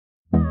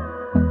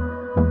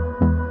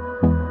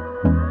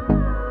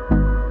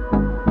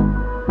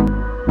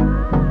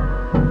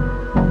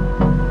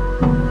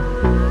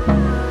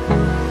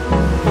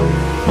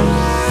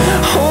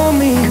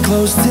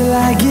close till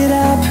I get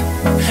up.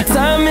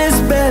 Time is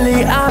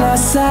barely on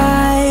our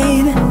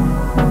side.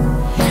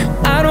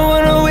 I don't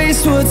wanna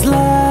waste what's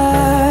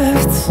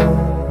left.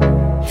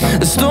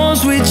 The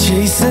storms we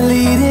chase are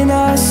leading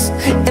us,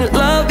 and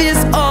love is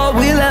all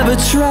we'll ever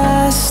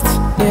trust.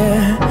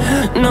 Yeah,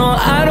 no,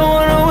 I don't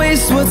wanna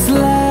waste what's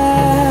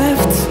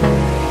left.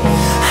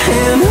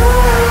 And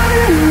on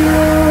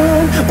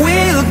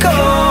we'll go,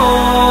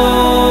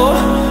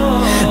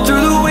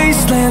 through the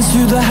wastelands,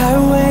 through the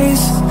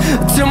highways,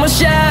 till my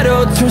shadow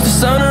turns to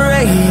sun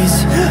rays.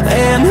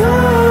 And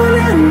on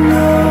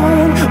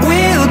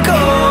we'll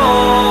go,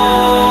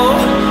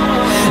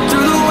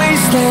 through the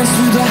wastelands,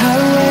 through the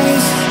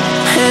highways,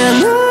 and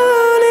on.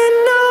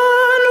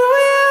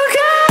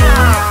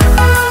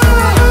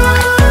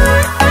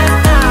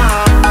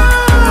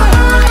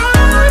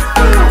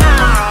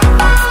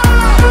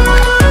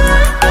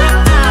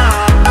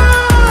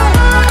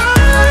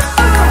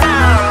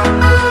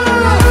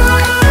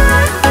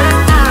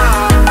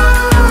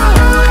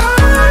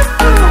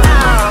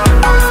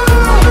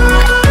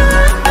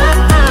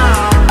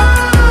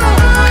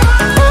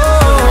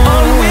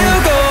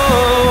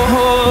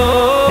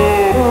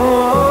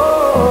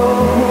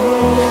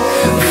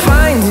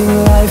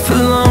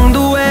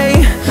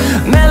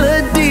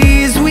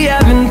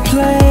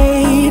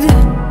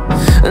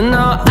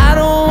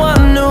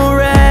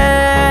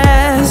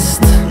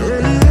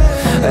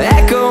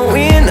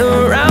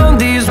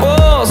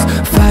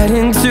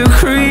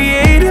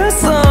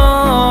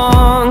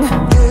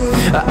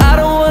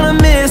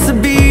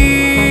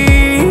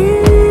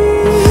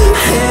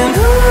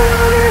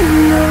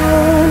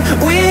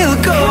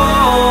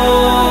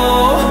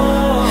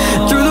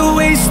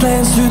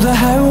 Through the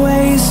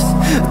highways,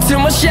 till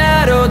my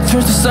shadow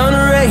turns to sun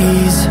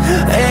rays.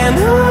 And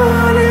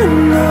on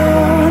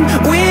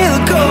we'll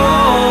go,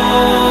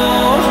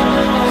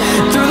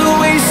 through the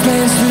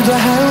wastelands, through the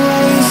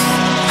highways,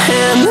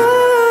 and on.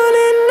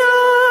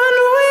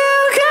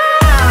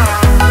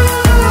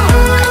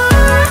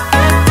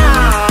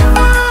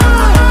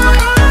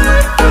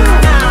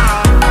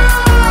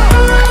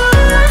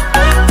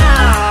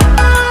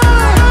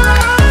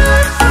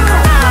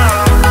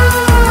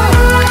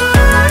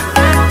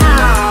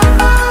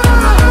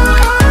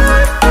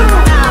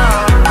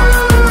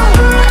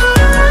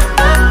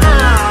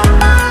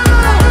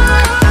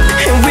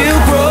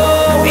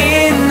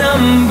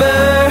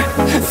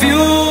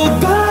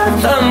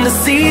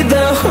 See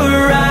the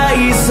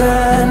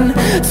horizon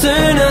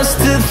turn us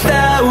to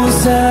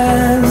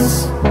thousands,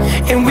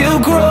 and we'll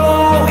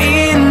grow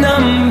in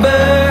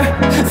number,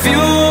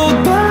 fueled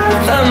by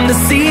them to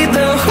see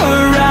the horizon.